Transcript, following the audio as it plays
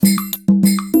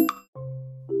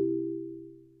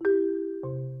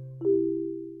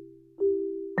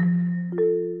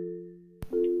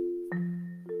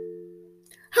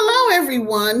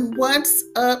everyone. What's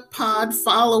up, pod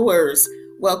followers?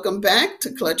 Welcome back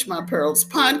to Clutch My Pearls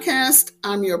podcast.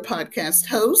 I'm your podcast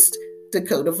host,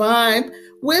 Dakota Vibe,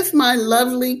 with my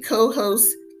lovely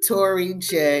co-host, Tori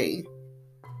J.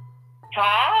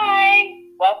 Hi.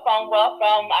 Welcome.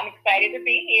 I'm excited to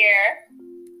be here.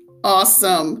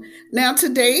 Awesome. Now,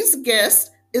 today's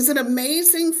guest is an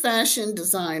amazing fashion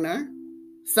designer,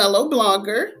 fellow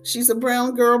blogger. She's a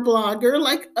brown girl blogger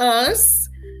like us,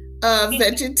 a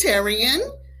vegetarian,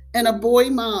 and a boy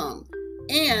mom.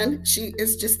 And she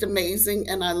is just amazing,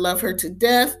 and I love her to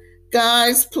death.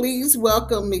 Guys, please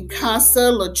welcome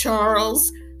Mikasa LaCharles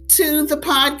to the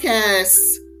podcast.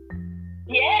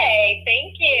 Yay,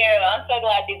 thank you. I'm so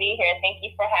glad to be here. Thank you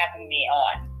for having me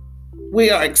on. We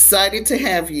are excited to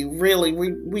have you. Really,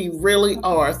 we really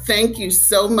are. Thank you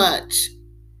so much.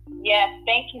 Yes,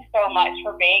 thank you so much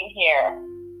for being here.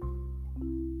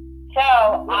 So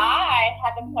I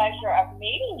had the pleasure of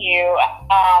meeting you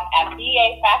at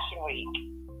BA Fashion Week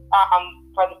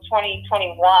for the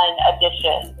 2021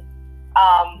 edition.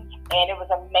 And it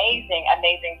was amazing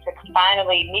to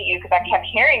finally meet you because I kept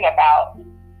hearing about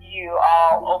you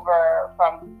all over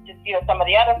from just, some of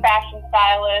the other fashion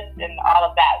stylists and all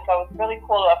of that. So it was really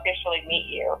cool to officially meet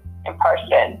you in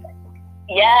person.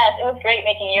 Yes, it was great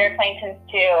making your acquaintance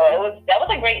too. That was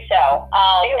a great show.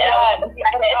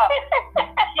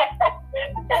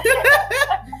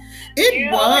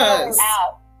 It was.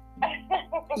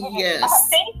 Yes.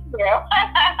 Thank you.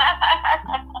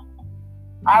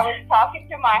 I was talking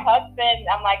to my husband.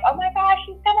 I'm like, oh my gosh,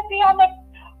 she's gonna be on the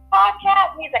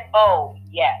podcast. And he's like, oh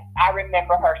yes, I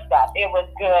remember her stuff. It was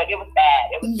good. It was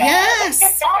bad. It was bad. Yes. That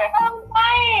was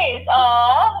nice.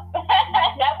 Aww.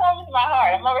 That warms my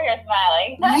heart. I'm over here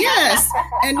smiling. Yes.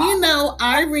 And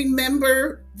I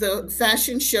remember the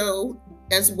fashion show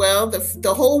as well,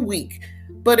 the whole week.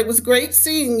 But it was great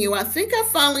seeing you. I think I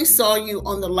finally saw you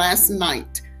on the last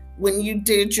night when you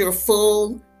did your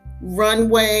full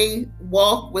runway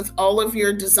walk with all of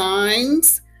your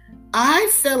designs. I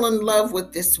fell in love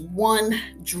with this one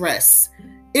dress.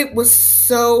 It was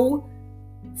so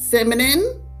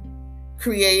feminine,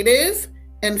 creative,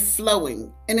 and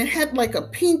flowing. And it had like a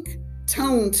pink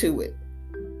tone to it.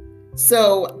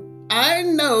 So I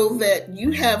know that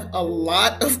you have a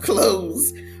lot of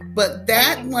clothes, but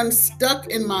that one stuck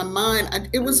in my mind.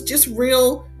 It was just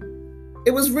real.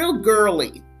 It was real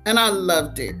girly, and I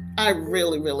loved it. I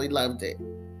really, really loved it.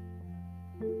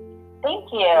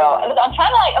 Thank you.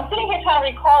 I'm sitting here trying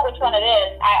to recall which one it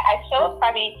is. I showed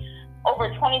probably over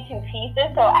 22 pieces,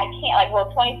 so I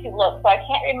can't, 22 looks, so I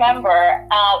can't remember.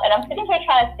 And I'm sitting here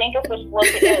trying to think of which look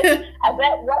it is. I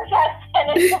bet once I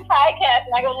finish the podcast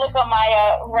and I go look on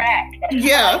my rack.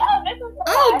 Yeah.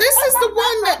 Like, this is the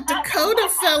one that Dakota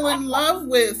fell in love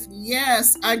with.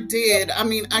 Yes, I did. I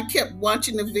mean, I kept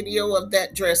watching the video of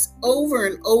that dress over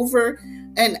and over.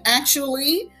 And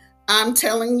actually, I'm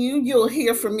telling you, you'll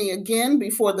hear from me again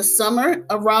before the summer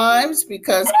arrives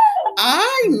because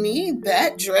I need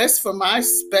that dress for my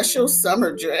special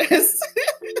summer dress.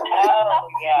 Oh,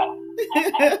 yeah.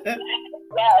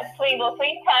 Please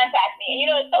contact me.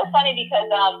 It's so funny because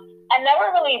I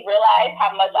never really realized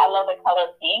how much I love the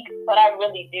color pink, but I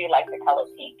really do like the color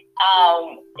pink.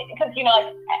 Because,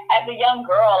 as a young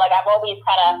girl, I've always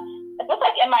just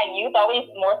in my youth, I always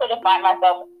more so defined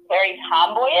myself very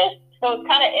tomboyish. So it's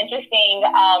kind of interesting.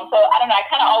 So I don't know, I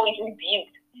kind of always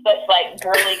rebuked such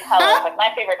girly colors. My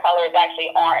favorite color is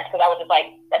actually orange because I was just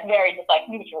that's very just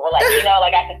neutral. I could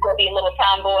still be a little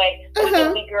tomboy, but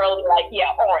still be girly,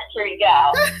 yeah, orange, here you go.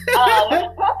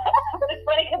 It's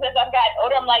funny because as I've gotten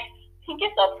older, I'm like, pink is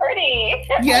so pretty.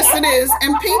 Yes, it is.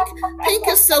 And pink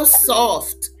is so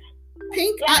soft.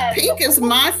 Pink is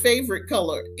my favorite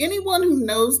color. Anyone who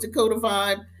knows Dakota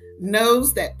Vibe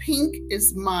knows that pink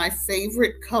is my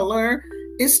favorite color.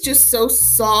 It's just so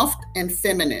soft and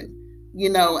feminine,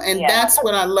 and that's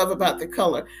what I love about the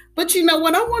color. But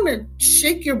what, I want to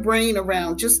shake your brain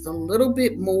around just a little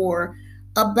bit more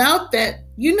about that.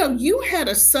 You had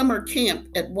a summer camp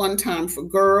at one time for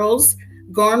girls,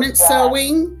 garment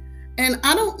sewing. And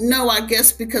I don't know, I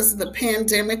guess because of the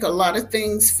pandemic, a lot of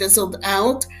things fizzled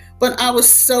out. But I was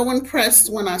so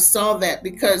impressed when I saw that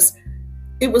because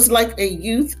it was like a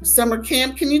youth summer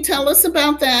camp. Can you tell us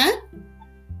about that?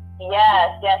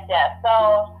 Yes.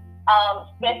 So,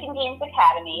 Sketching Dreams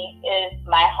Academy is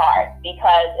my heart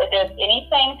because if there's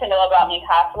anything to know about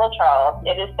Mikasa LaCharles,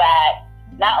 it is that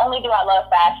not only do I love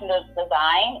fashion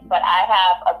design, but I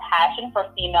have a passion for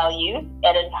female youth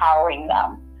and empowering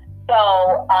them.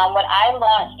 So when I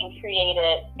launched and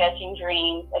created Sketching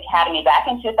Dreams Academy back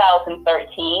in 2013,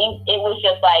 it was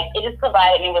just it just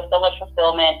provided me with so much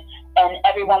fulfillment and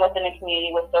everyone within the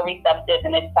community was so receptive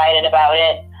and excited about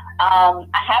it.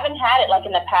 I haven't had it like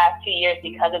in the past 2 years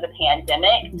because of the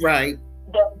pandemic. Right.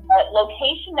 The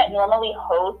location that normally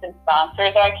hosts and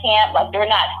sponsors our camp, like they're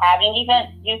not having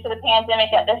events due to the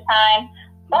pandemic at this time.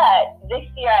 But this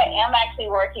year I am actually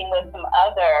working with some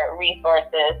other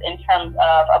resources in terms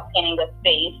of obtaining a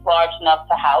space large enough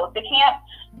to house the camp.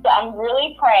 So I'm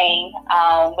really praying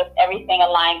with everything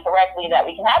aligned correctly that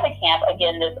we can have a camp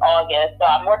again this August. So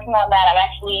I'm working on that. I'm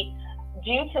actually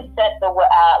due to set the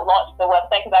launch the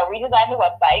website because I redesigned the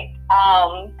website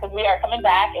because we are coming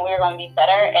back and we are going to be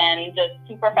better and just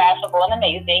super fashionable and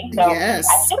amazing. So yes.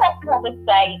 I should have to have the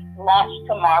site launched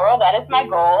tomorrow. That is my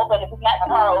goal. But if it's not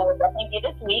tomorrow, it will definitely be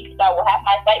this week. So I will have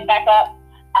my site back up.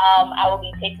 I will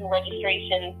be taking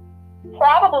registration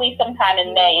probably sometime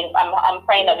in May, and I'm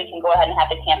praying that we can go ahead and have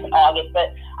the camp in August.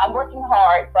 But I'm working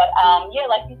hard. But yeah,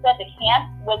 like you said, the camp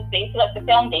was basically like the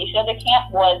foundation of the camp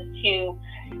was to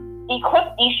equip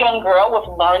each young girl with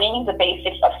learning the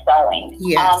basics of sewing.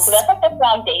 Yes. So that's like the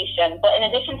foundation. But in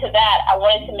addition to that, I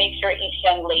wanted to make sure each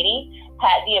young lady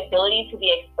had the ability to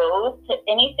be exposed to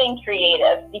anything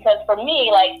creative. Because for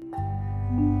me, like,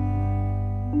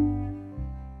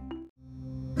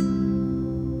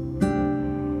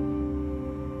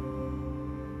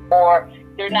 or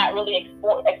they're not really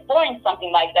exploring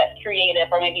something like that's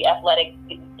creative or maybe athletic,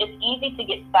 it's easy to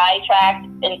get sidetracked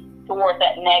and towards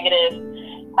that negative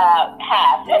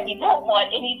path that you don't want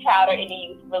any child or any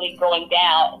youth really going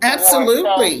down.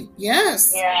 Absolutely. So,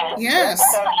 yes. Yeah. Yes.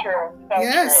 So true. So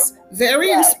yes. True. Very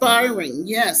yes. inspiring.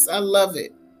 Yes. I love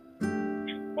it.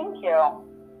 Thank you.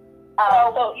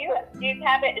 So you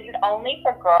have it, is it only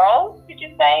for girls, did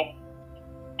you say?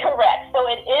 Correct. So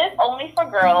it is only for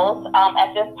girls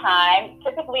at this time.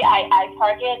 Typically, I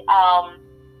target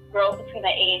girls between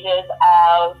the ages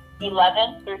of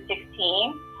 11 through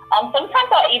 16. Sometimes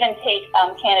I'll even take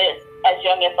candidates as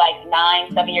young as like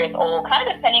 9, 7 years old, kind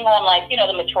of depending on like, you know,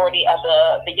 the maturity of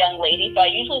the young lady. So I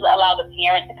usually allow the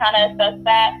parent to kind of assess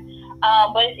that.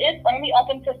 But it is only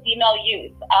open to female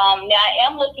youth. Now I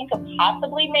am looking to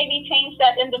possibly maybe change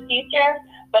that in the future,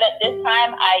 but at this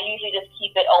time I usually just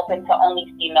keep it open to only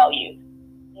female youth.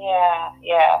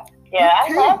 Yeah. Okay. I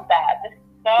love that. This is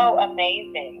so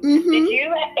amazing. Mm-hmm. Did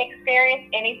you experience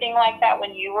anything like that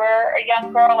when you were a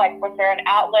young girl? Like, was there an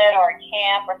outlet or a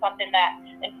camp or something that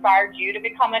inspired you to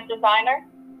become a designer?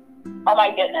 Oh my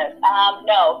goodness.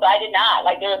 No, so I did not.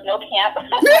 Like, there was no camp.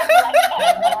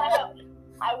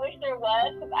 I wish there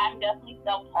was, because I'm definitely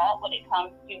self-taught when it comes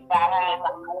to fashion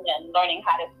and learning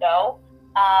how to sew.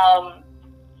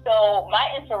 So my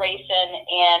inspiration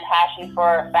and passion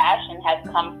for fashion has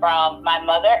come from my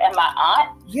mother and my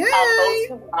aunt. Yay!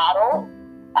 Both who modeled.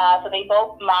 So they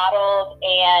both modeled,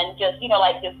 and just, you know,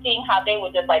 like just seeing how they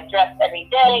would just like dress every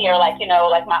day, or like, you know,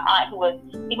 like my aunt who was,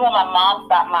 even when my mom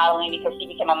stopped modeling because she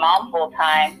became a mom full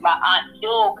time, my aunt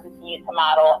still continued to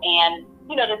model. And,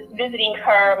 you know, just visiting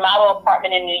her model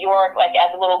apartment in New York, like as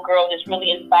a little girl, just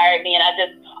really inspired me. And I've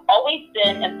just always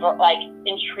been like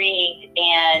intrigued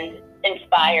and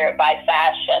inspired by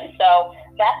fashion. So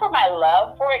that's where my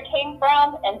love for it came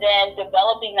from. And then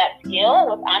developing that skill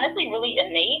was honestly really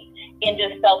innate and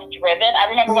just self-driven. I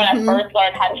remember when I first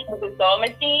learned how to use a sewing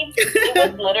machine, it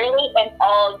was literally an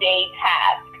all-day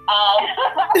task.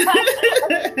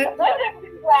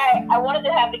 Why I wanted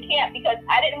to have the camp, because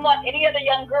I didn't want any other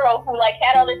young girl who like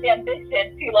had all this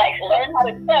ambition to like learn how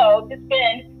to sew to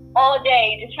spend all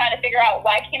day just trying to figure out,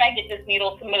 why can't I get this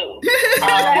needle to move?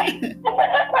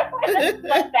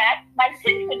 But that my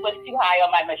tension was too high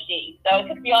on my machine, so it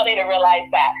took me all day to realize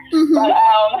that. But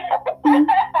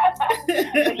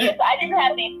yes, I didn't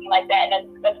have anything like that,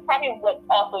 and that's probably what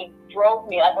also drove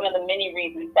me, like one of the many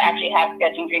reasons to actually have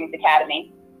Sketching Dreams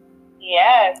Academy.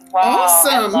 Yes. Wow.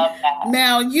 Awesome. I love that.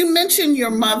 Now, you mentioned your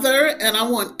mother, and I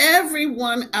want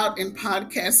everyone out in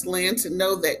podcast land to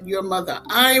know that your mother,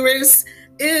 Iris,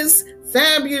 is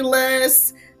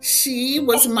fabulous. She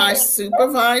was my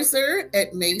supervisor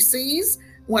at Macy's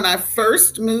when I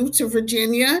first moved to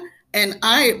Virginia, and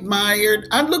I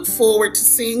look forward to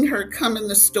seeing her come in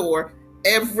the store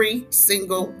every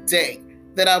single day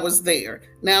that I was there.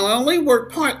 Now, I only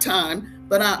work part-time,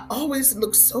 but I always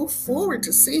look so forward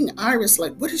to seeing Iris,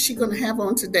 like, what is she going to have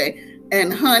on today?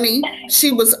 And honey,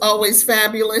 she was always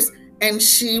fabulous. And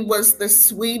she was the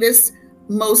sweetest,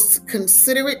 most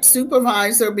considerate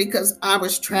supervisor, because I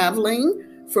was traveling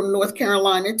from North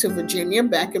Carolina to Virginia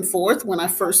back and forth when I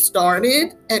first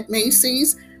started at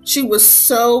Macy's. She was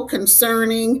so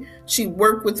concerning. She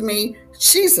worked with me.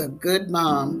 She's a good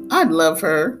mom. I love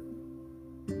her.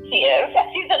 She is.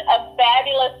 She's a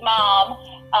fabulous mom.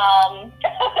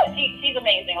 She's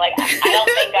amazing. Like, I don't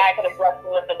think I could have blessed me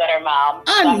with a better mom.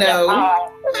 I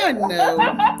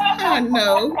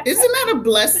know. Isn't that a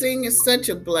blessing? It's such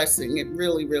a blessing. It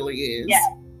really, really is. Yes.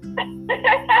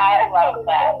 I love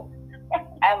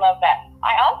that.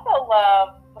 I also love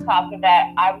the fact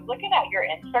that I was looking at your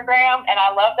Instagram, and I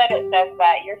love that it says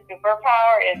that your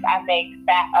superpower is I make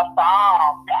a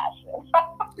bomb fashion.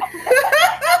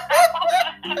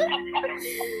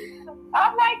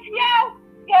 I'm like, yes.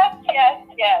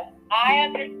 I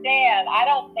understand. I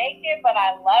don't make it, but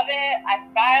I love it. I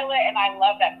style it, and I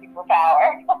love that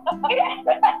superpower.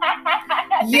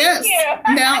 Yes.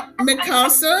 Now,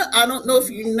 Mikasa, I don't know if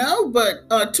you know, but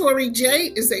Tori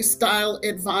J is a style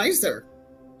advisor.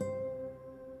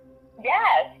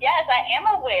 Yes, I am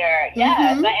aware.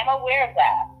 Yes, I am aware of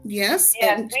that. Yes.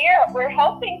 Yes, we're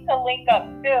hoping to link up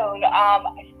soon.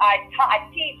 I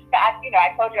teach,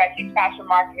 I told you I teach fashion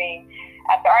marketing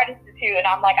at the Art Institute, and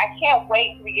I'm like, I can't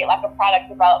wait till we get like a product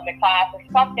development class or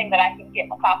something that I can get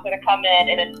Mikasa to come in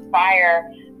and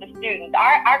inspire the students.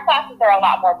 Our classes are a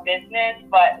lot more business,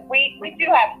 but we do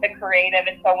have the creative,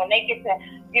 and so when they get to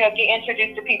get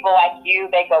introduced to people like you,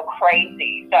 they go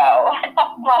crazy. So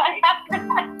I'm like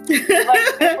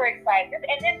super excited,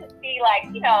 and then to see like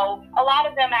a lot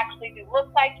of them actually do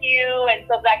look like you, and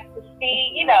so like to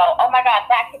see oh my God,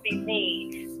 that could be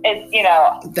me. Is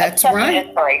that's right.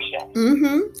 Inspiration.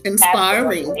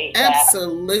 Inspiring.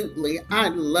 Absolutely. I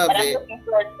love it. I'm looking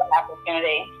forward to the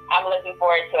opportunity. I'm looking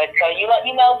forward to it. So you let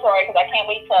me know, Tori, because I can't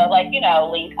wait to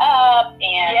link up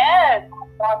and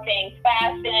all things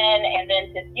fashion, and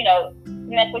then to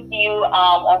connect with you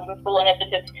on some school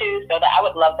initiatives too. So that I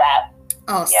would love that.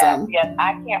 Awesome. Yes,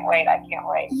 I can't wait.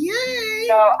 Yay.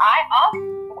 So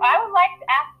I would like to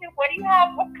ask you, what do you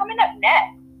have? What's coming up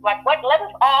next? Like, let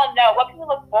us all know. What can we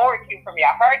look forward to from you?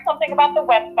 I heard something about the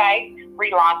website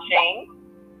relaunching.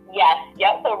 Yes.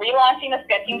 So relaunching the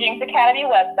Sketching Dreams Academy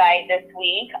website this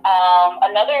week.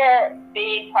 Another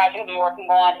big project I've been working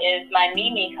on is my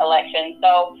Mimi collection.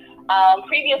 So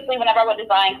previously, whenever I would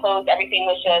design clothes, everything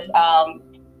was just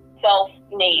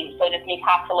self-named. So just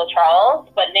Mikasa LaCharles.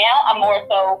 But now I'm more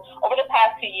so, over the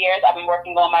past 2 years, I've been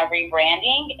working on my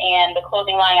rebranding, and the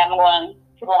clothing line I'm going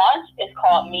to launch is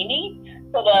called Mimi.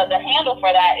 So the handle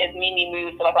for that is Mimi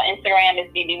Mood. So like on Instagram is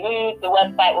Mimi Mood. The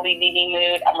website will be Mimi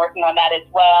Mood. I'm working on that as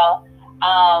well.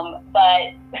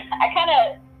 But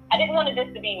I didn't want it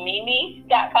just to be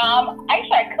Mimi.com.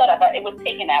 Actually, I could have, but it was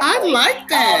taken out. I like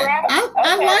that.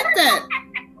 I like that.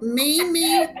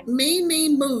 Mimi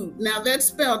Mood. Now that's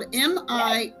spelled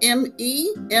MIMEMOOD.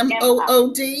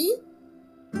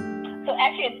 So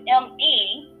actually it's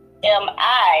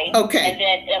MEMI. Okay. And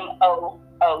then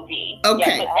MOOD.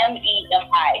 Okay. Yes,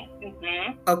 MEMI.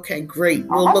 Okay, great.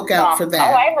 We'll look out for that.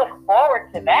 Oh, I look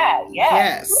forward to that.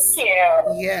 Yes. Thank you.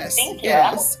 Yes. Thank you.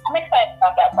 Yes. I'm excited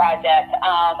about that project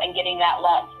and getting that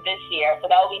launched this year. So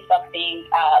that will be something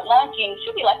launching,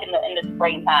 should be like in the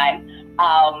springtime.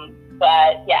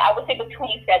 But yeah, I would say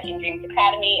between Sketching Dreams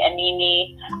Academy and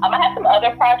Mimi, I have some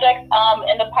other projects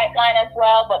in the pipeline as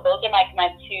well, but those are my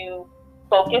two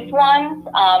focused ones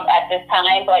at this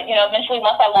time. But eventually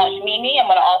once I launch Mimi, I'm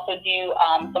going to also do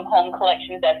some home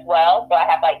collections as well. So I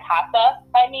have like Casa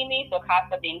by Mimi, so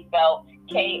Casa being spelled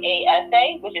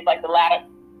Kasa, which is like the latter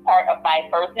part of my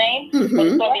first name. So it's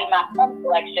going to be my home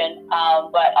collection,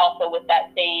 but also with that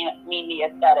same Mimi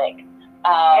aesthetic.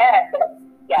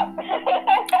 Yeah.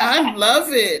 I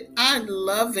love it.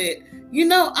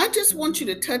 I just want you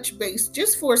to touch base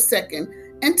just for a second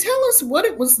and tell us what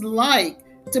it was like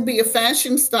to be a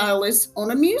fashion stylist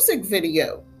on a music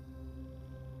video.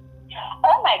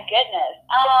 Oh my goodness.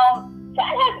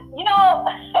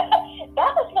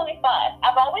 That was really fun.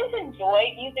 I've always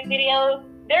enjoyed music videos.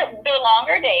 They're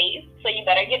longer days, so you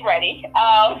better get ready.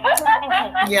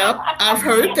 Yep, I've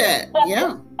heard that.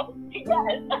 Yeah.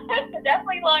 Yes,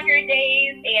 definitely longer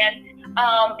days, and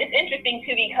it's interesting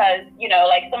too because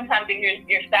like sometimes if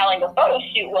you're styling a photo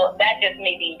shoot, well, that just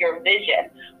may be your vision.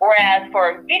 Whereas for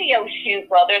a video shoot,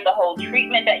 well, there's a whole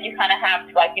treatment that you kind of have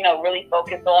to really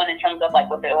focus on in terms of like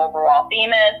what the overall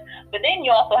theme is. But then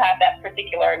you also have that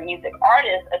particular music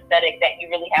artist aesthetic that you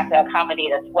really have to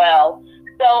accommodate as well.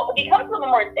 So it becomes a little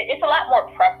more, it's a lot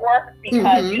more prep work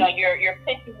because, you're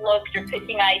pitching looks, you're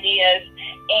pitching ideas,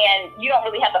 and you don't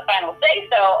really have the final say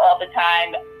so all the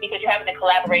time because you're having to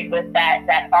collaborate with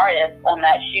that artist on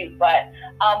that shoot. But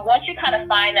once you kind of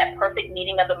find that perfect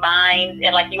meeting of the minds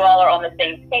and like you all are on the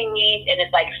same page and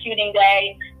it's like shooting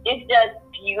day, it's just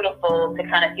beautiful to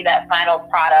kind of see that final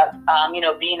product,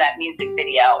 being that music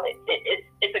video.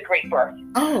 It's a great birth.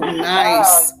 Oh,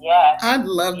 nice. Yeah. I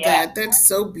love that. That's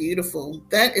so beautiful.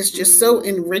 That is just so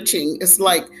enriching. It's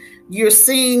like you're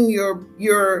seeing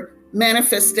your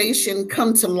manifestation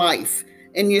come to life,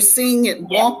 and you're seeing it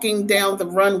walking down the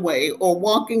runway or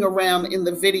walking around in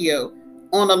the video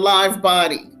on a live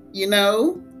body,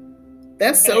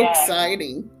 That's so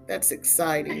exciting. That's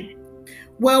exciting.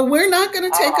 Well, we're not going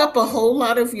to take up a whole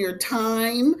lot of your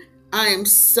time. I am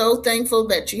so thankful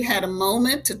that you had a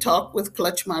moment to talk with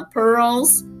Clutch My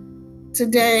Pearls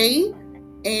today.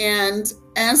 And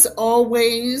as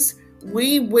always,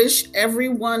 we wish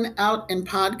everyone out in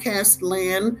podcast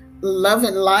land love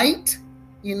and light,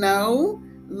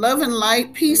 love and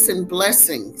light, peace and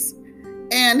blessings.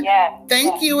 And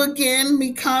thank you again,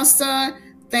 Mikasa.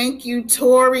 Thank you,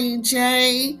 Tori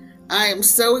J. I am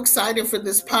so excited for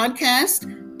this podcast.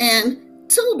 And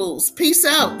toodles. Peace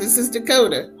out. This is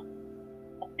Dakota.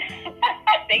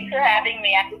 Thanks for having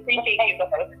me. I appreciate you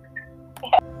both.